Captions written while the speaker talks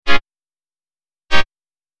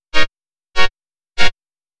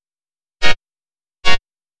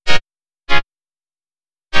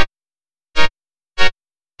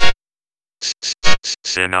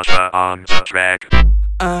Sinatra on the track.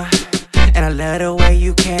 And I love the way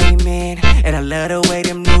you came in, and I love the way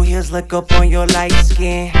them new heels look up on your light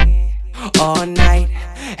skin. All night,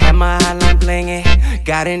 had my highline blingin',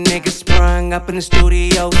 got a nigga sprung up in the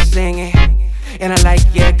studio singing. And I like,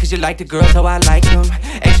 yeah, cause you like the girls, so I like them.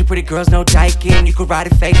 Extra pretty girls, no dyking. You could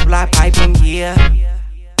ride a face while I pipe them, yeah.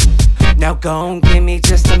 Now gon' give me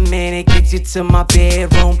just a minute, get you to my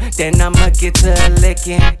bedroom, then I'ma get to a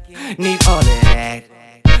licking. Need all of that,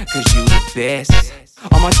 cause you the best.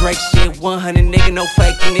 On my Drake shit, 100 nigga, no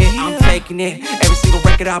faking it. I'm taking it, every single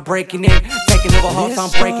record I'm breaking it. Taking over hearts, I'm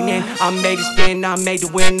breaking it. I made it spin, I made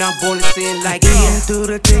it win, I'm born to sin like Even through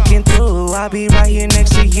the thick and through, I'll be right here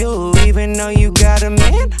next to you. Even though you got a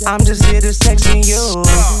man, I'm just here to texting you.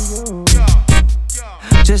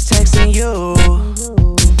 Just texting you.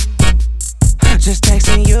 Just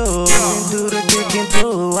texting you. Even through the thick and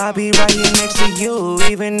through, I'll be right here next to you.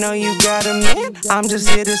 Even though you got a man, I'm just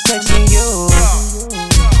here to texting you.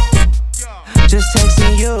 Just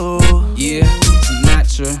texting you. Yeah,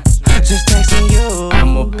 Sinatra. Just texting you.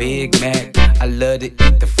 I'm a Big Mac. I love to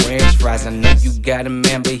eat the French fries. I know you got a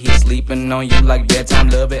man, but he's sleeping on you like bedtime.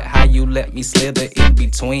 Love it how you let me slither in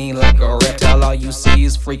between like a reptile. All you see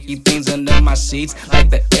is freaky things under my sheets, like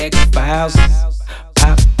the X-Files.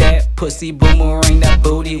 Pop that pussy, boomerang that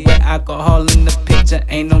booty with alcohol in the picture.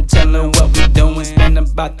 Ain't no telling what we doing. Spend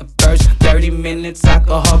about the first 30 minutes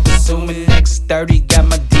alcohol consuming. Next 30 got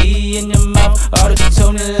my D in your mouth. All the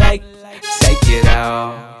tuning like, take it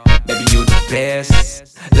out. Baby, you the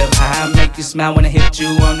best. Love how I make you smile when I hit you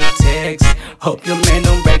on the text. Hope your man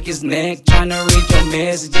don't break his neck. Tryna read your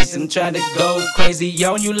messages and try to go crazy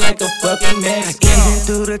on you like a fucking Mexican. Even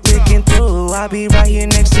through the thick and through, I'll be right here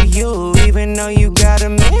next to you. Even though you got a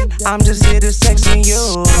man, I'm just here to texting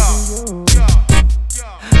you.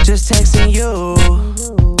 Just texting you.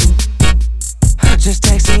 Just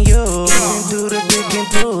texting you. Even through the thick and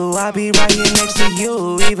through, I'll be right here next to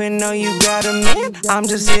you. Even though you got a man, I'm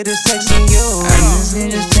just here to texting you. I'm just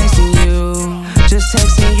here just texting you. Just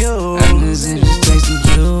texting you. I'm just here just texting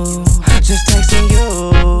you. Just texting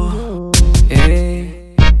you. Yeah.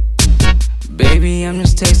 Baby, I'm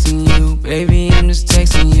just texting you. Baby, I'm just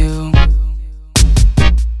texting you.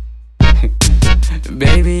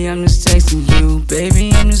 Baby, I'm just texting you.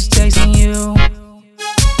 Baby, I'm just texting you.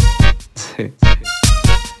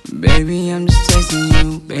 Baby, I'm just texting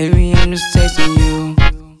you. Baby, I'm just texting you.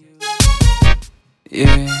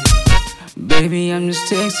 Yeah. Baby, I'm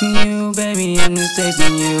just texting you. Baby, I'm just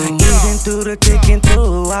texting you. Even through the thick and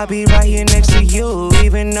through, I'll be right here next to you.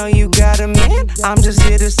 Even though you got a man, I'm just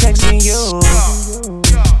here to texting you.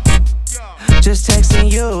 Just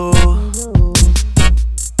texting you.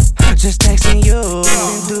 Just texting you.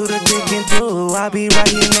 Even through the thick and through, I'll be right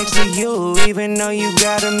here next to you. Even though you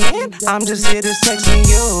got a man, I'm just here to texting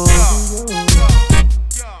you.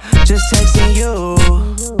 Just texting you.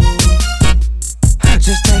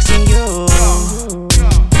 Just texting you.